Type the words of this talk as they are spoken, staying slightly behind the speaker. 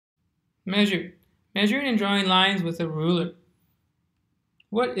Measure. Measuring and drawing lines with a ruler.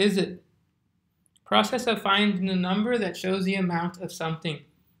 What is it? Process of finding the number that shows the amount of something.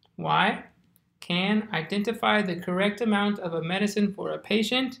 Why? Can identify the correct amount of a medicine for a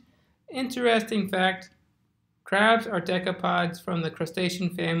patient. Interesting fact, crabs are decapods from the crustacean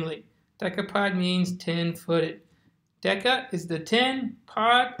family. Decapod means 10-footed. Deca is the 10,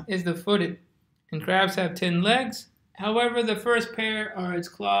 pod is the footed. And crabs have 10 legs. However, the first pair are its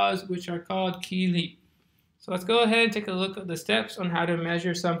claws, which are called chelae. So let's go ahead and take a look at the steps on how to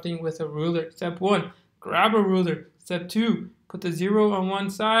measure something with a ruler. Step 1, grab a ruler. Step 2, put the 0 on one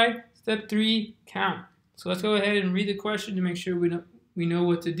side. Step 3, count. So let's go ahead and read the question to make sure we know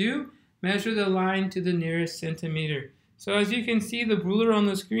what to do. Measure the line to the nearest centimeter. So as you can see, the ruler on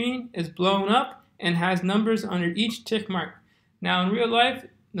the screen is blown up and has numbers under each tick mark. Now in real life,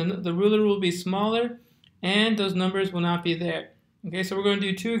 the ruler will be smaller and those numbers will not be there. Okay, so we're going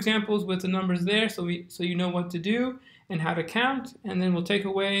to do 2 examples with the numbers there so you know what to do and how to count, and then we'll take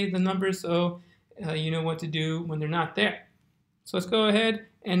away the numbers so you know what to do when they're not there. So let's go ahead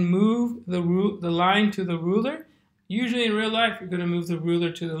and move the line to the ruler. Usually in real life you're going to move the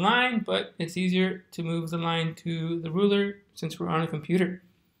ruler to the line, but it's easier to move the line to the ruler since we're on a computer.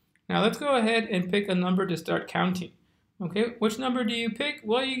 Now let's go ahead and pick a number to start counting. Okay, which number do you pick?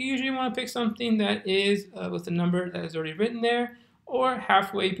 Well, you usually want to pick something that is with a number that is already written there, or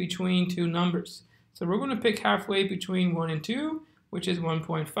halfway between 2 numbers. So we're going to pick halfway between 1 and 2, which is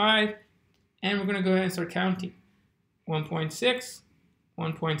 1.5, and we're going to go ahead and start counting. 1.6,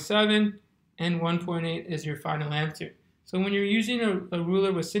 1.7, and 1.8 is your final answer. So when you're using a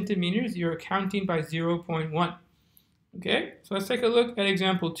ruler with centimeters, you're counting by 0.1. Okay, so let's take a look at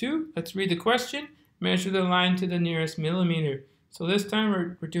example 2. Let's read the question. Measure the line to the nearest millimeter. So this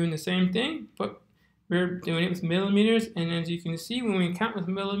time we're doing the same thing, but we're doing it with millimeters, and as you can see, when we count with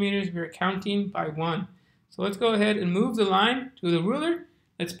millimeters, we're counting by 1. So let's go ahead and move the line to the ruler.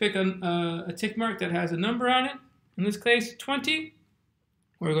 Let's pick a tick mark that has a number on it. In this case, 20.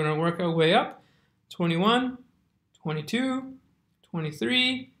 We're going to work our way up. 21, 22,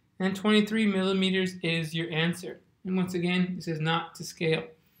 23, and 23 millimeters is your answer. And once again, this is not to scale.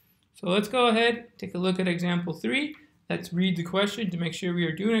 So let's go ahead, take a look at example 3. Let's read the question to make sure we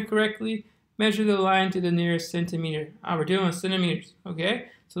are doing it correctly. Measure the line to the nearest centimeter. We're dealing with centimeters, okay?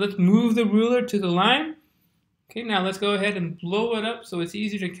 So let's move the ruler to the line. Okay, now let's go ahead and blow it up so it's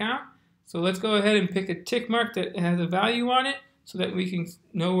easier to count. So let's go ahead and pick a tick mark that has a value on it so that we can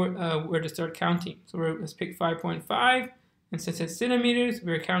know where to start counting. So let's pick 5.5, and since it's centimeters,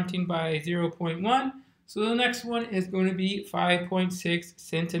 we're counting by 0.1. So the next one is going to be 5.6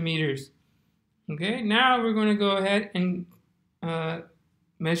 centimeters. Okay, now we're going to go ahead and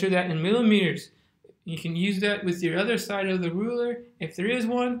measure that in millimeters. You can use that with your other side of the ruler if there is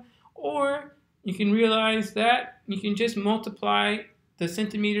one, or you can realize that you can just multiply the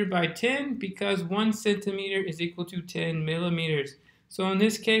centimeter by 10 because 1 centimeter is equal to 10 millimeters. So in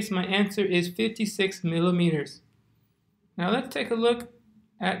this case, my answer is 56 millimeters. Now let's take a look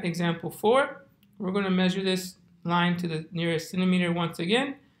at example 4. We're going to measure this line to the nearest centimeter once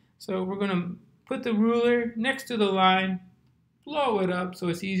again. So we're going to put the ruler next to the line, blow it up so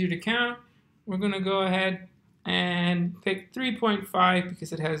it's easier to count. We're going to go ahead and pick 3.5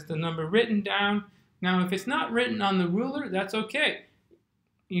 because it has the number written down. Now if it's not written on the ruler, that's okay.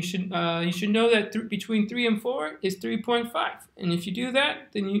 You should know that between 3 and 4 is 3.5, and if you do that,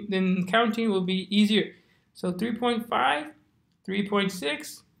 then counting will be easier. So 3.5,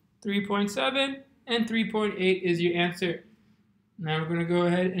 3.6, 3.7, and 3.8 is your answer. Now we're going to go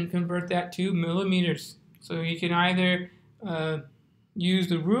ahead and convert that to millimeters. So you can either use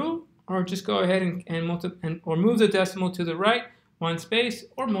the rule, or just go ahead or move the decimal to the right 1 space,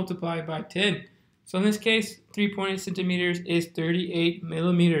 or multiply by 10. So in this case, 3.8 centimeters is 38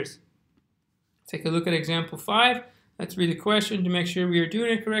 millimeters. Take a look at example 5. Let's read the question to make sure we are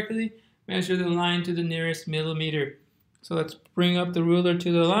doing it correctly. Measure the line to the nearest millimeter. So let's bring up the ruler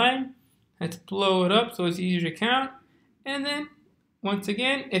to the line. Let's blow it up so it's easier to count. And then, once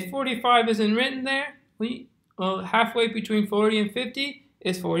again, if 45 isn't written there, halfway between 40 and 50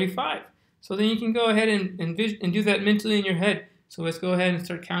 is 45. So then you can go ahead and do that mentally in your head. So let's go ahead and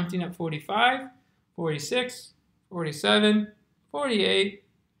start counting at 45, 46, 47, 48,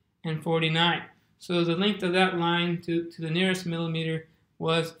 and 49. So the length of that line to the nearest millimeter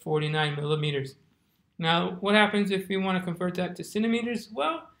was 49 millimeters. Now, what happens if we want to convert that to centimeters?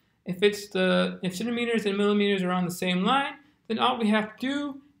 Well, if centimeters and millimeters are on the same line, then all we have to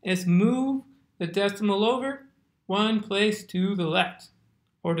do is move the decimal over 1 place to the left,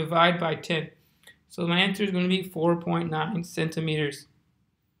 or divide by 10. So my answer is going to be 4.9 centimeters.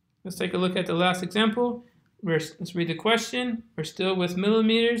 Let's take a look at the last example. Let's read the question. We're still with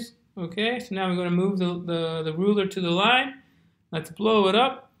millimeters. Okay, so now we're going to move the ruler to the line. Let's blow it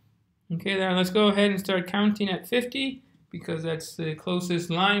up. Okay, then let's go ahead and start counting at 50 because that's the closest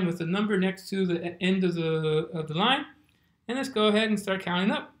line with the number next to the end of the line. And let's go ahead and start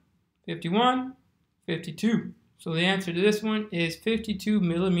counting up. 51, 52. So the answer to this one is 52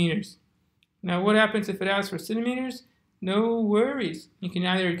 millimeters. Now what happens if it asks for centimeters? No worries. You can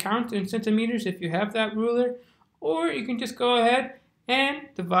either count in centimeters if you have that ruler, or you can just go ahead and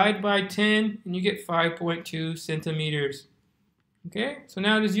divide by 10 and you get 5.2 centimeters. Okay, so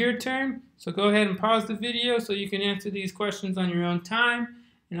now it is your turn. So go ahead and pause the video so you can answer these questions on your own time.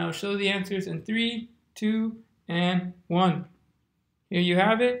 And I'll show the answers in 3, 2, and 1. Here you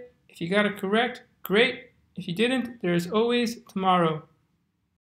have it. If you got it correct, great. If you didn't, there is always tomorrow.